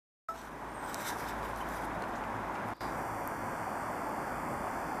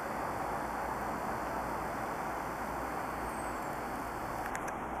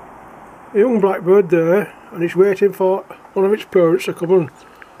a young blackbird there, and he's waiting for one of its parents to come and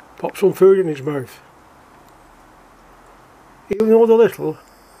pop some food in his mouth. Even though they're little,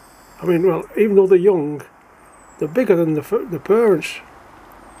 I mean, well, even though they're young, they're bigger than the parents.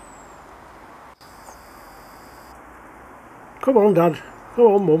 Come on, Dad. Come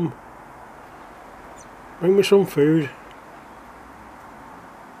on, Mum. Bring me some food.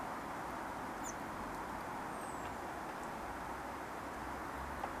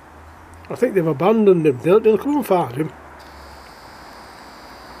 I think they've abandoned him. They'll come and find him.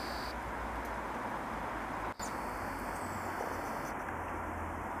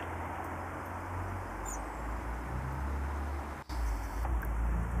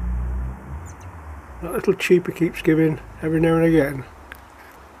 That little cheep he keeps giving every now and again.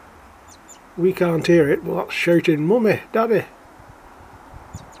 We can't hear it, but that's shouting, "Mummy, Daddy,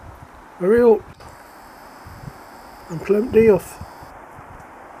 hurry up, I'm Clem Deoth."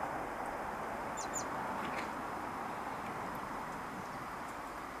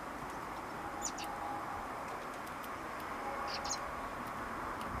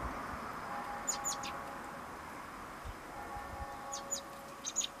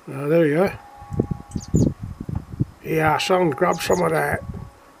 Now there you are. Yeah, son, grab some of that.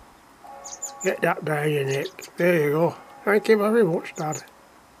 Get that down your neck. There you go. Thank you very much, Dad.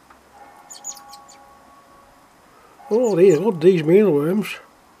 Oh, these mealworms.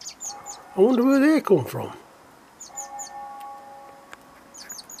 I wonder where they come from.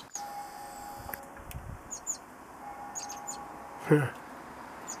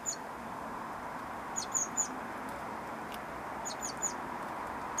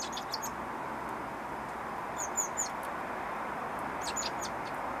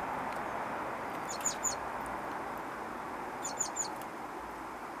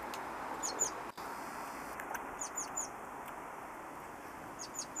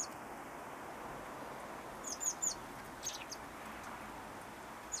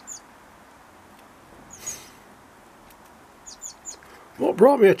 What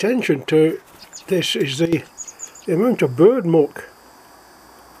brought me attention to this is the amount of bird muck.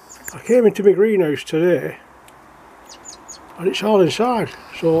 I came into my greenhouse today and it's all inside,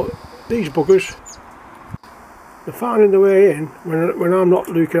 so these buggers, they're finding their way in when I'm not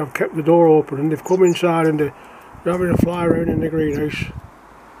looking. I've kept the door open and they've come inside and they're having a fly around in the greenhouse.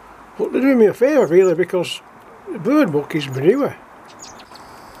 But they're doing me a favour really, because the bird muck is manure.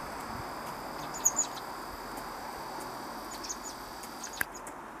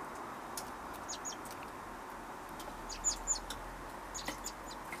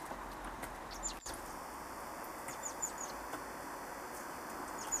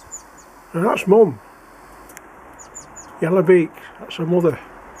 And that's Mum. Yellowbeak, that's her mother,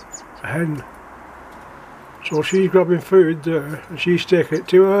 a hen. So she's grabbing food there and she's taking it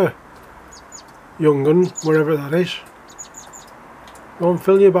to her young un, wherever that is. Go and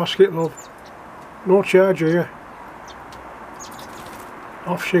fill your basket, love. No charge here.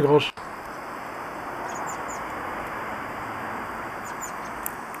 Off she goes.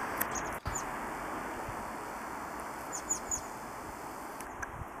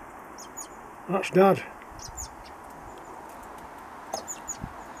 That's Dad.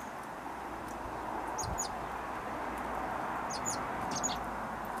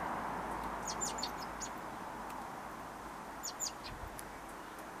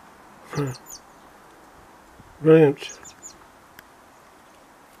 Brilliant.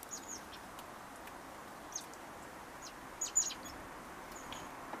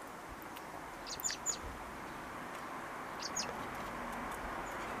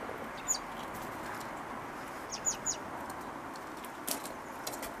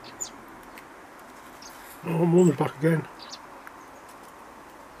 Oh, Mum's back again.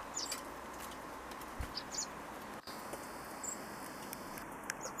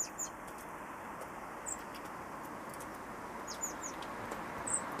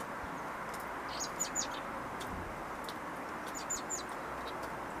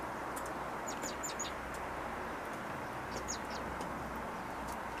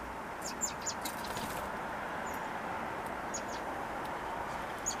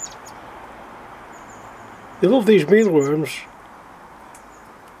 They love these mealworms.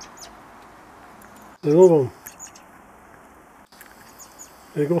 They love them.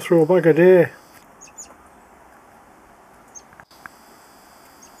 They go through a bag a day.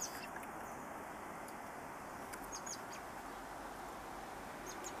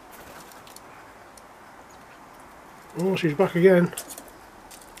 Oh, she's back again.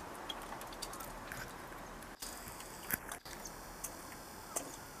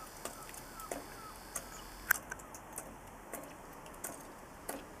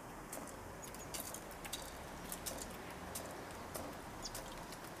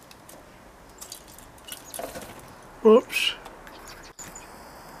 Whoops.